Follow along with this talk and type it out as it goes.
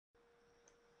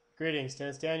Greetings,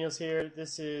 Dennis Daniels here.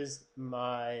 This is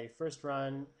my first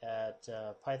run at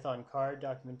PythonCard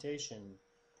documentation.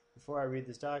 Before I read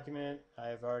this document,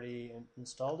 I've already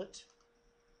installed it.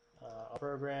 All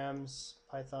programs,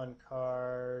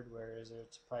 PythonCard, where is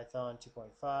it? Python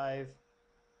 2.5,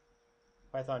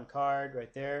 PythonCard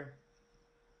right there.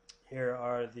 Here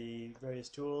are the various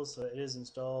tools, so it is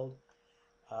installed.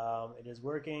 It is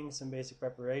working, some basic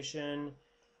preparation.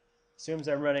 Assumes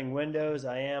I'm running Windows.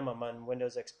 I am. I'm on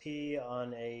Windows XP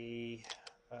on a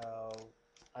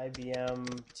IBM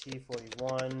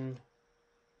T41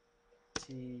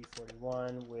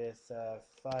 with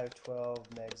 512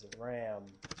 megs of RAM.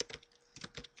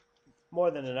 More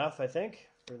than enough, I think,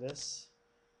 for this.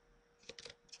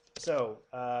 So,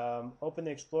 open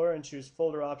the Explorer and choose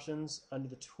Folder Options under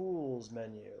the Tools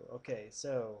menu. Okay,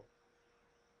 so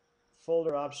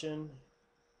Folder Option,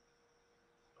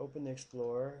 open the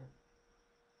Explorer.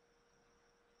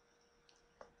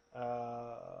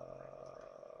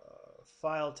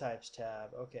 File Types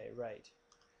tab. Okay, right.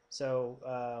 So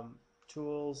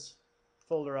Tools,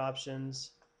 Folder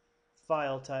Options,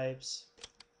 File Types,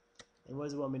 and what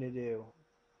does it want me to do?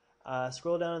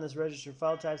 Scroll down on this Register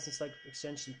File Types and select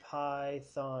extension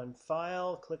Python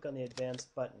File. Click on the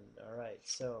Advanced button. All right.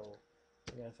 So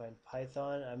we're gonna find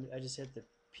Python. I just hit the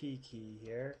P key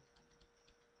here.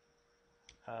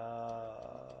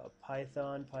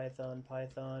 Python,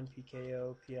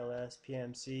 PKO, PLS,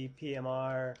 PMC,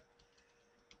 PMR,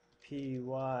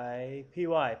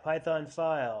 PY, Python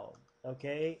file.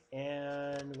 Okay,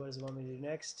 and what does it want me to do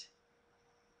next?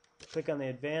 Click on the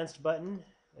Advanced button.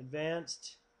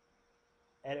 Advanced.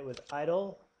 Edit with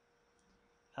idle.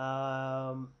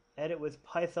 Edit with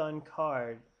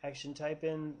PythonCard. Action type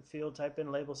in, field type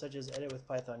in, label such as edit with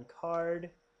PythonCard.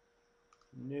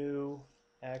 New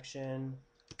action.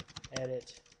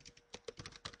 Edit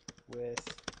with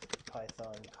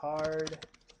PythonCard,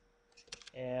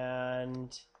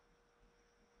 and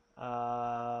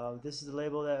this is the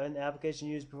label that in the application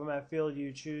used to perform that field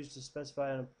you choose to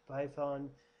specify on a Python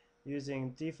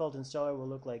using default installer will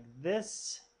look like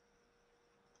this.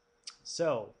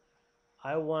 So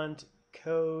I want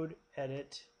code editor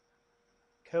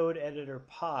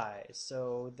Py,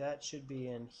 so that should be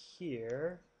in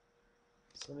here.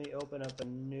 So let me open up a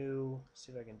new,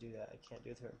 see if I can do that. I can't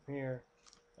do it from here.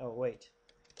 Oh, wait.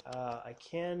 I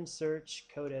can search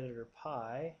code editor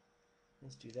Py.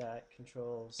 Let's do that.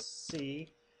 Control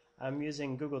C. I'm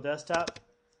using Google Desktop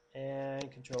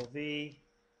and Control V.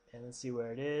 And let's see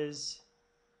where it is.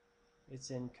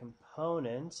 It's in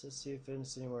components. Let's see if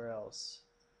it's anywhere else.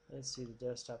 Let's see the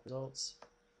desktop results.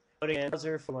 Loading in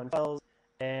browser for one files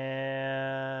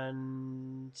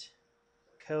and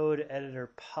code editor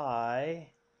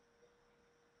Py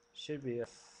should be a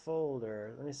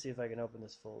folder. Let me see if I can open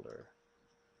this folder.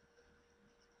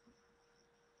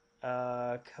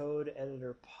 Code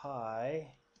editor Py.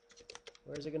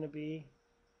 Where is it going to be?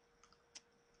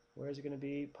 Where is it going to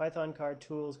be? PythonCard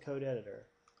tools code editor.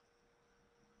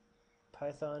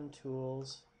 Python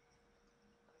tools.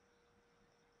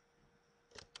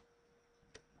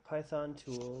 Python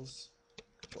tools.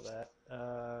 Control that.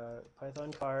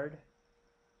 PythonCard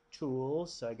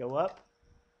tools. So I go up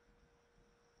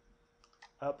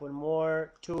one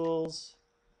more, tools,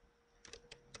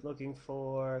 looking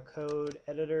for code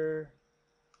editor,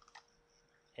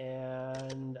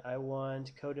 and I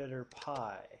want code editor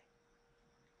Py.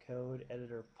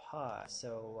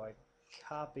 So I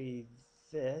copy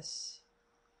this.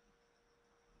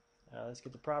 Let's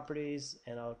get the properties,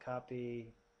 and I'll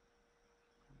copy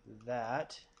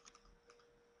that.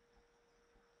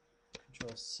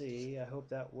 Control C. I hope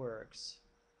that works.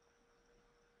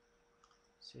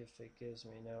 See if it gives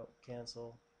me no,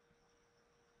 cancel.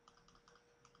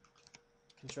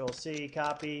 Control C,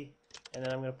 copy, and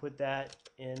then I'm going to put that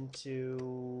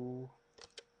into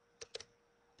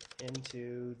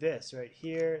this right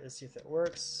here. Let's see if that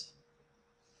works.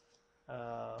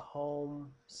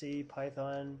 Home, C,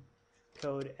 Python,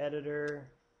 code editor.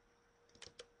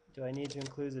 Do I need to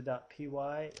include the .py?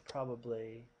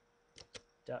 Probably.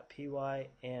 .py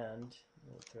and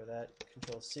we'll throw that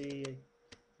Control C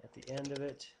at the end of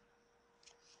it.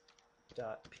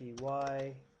 .py,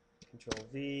 Control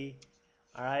V.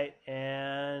 All right,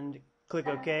 and click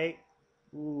OK.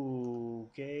 Ooh,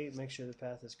 okay. Make sure the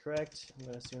path is correct. I'm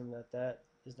going to assume that that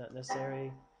is not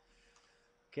necessary.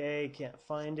 Okay, can't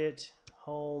find it.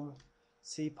 Home,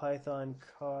 C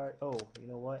PythonCard. Oh, you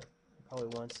know what? It probably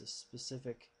wants a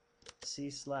specific C/.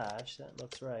 That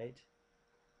looks right.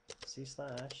 C/.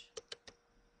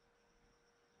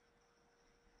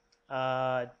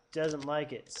 Doesn't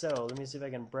like it. So let me see if I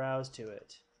can browse to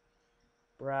it.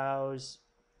 Browse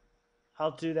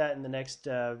I'll do that in the next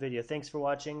video. Thanks for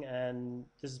watching, and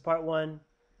this is part 1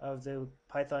 of the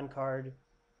Python card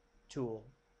tool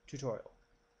tutorial.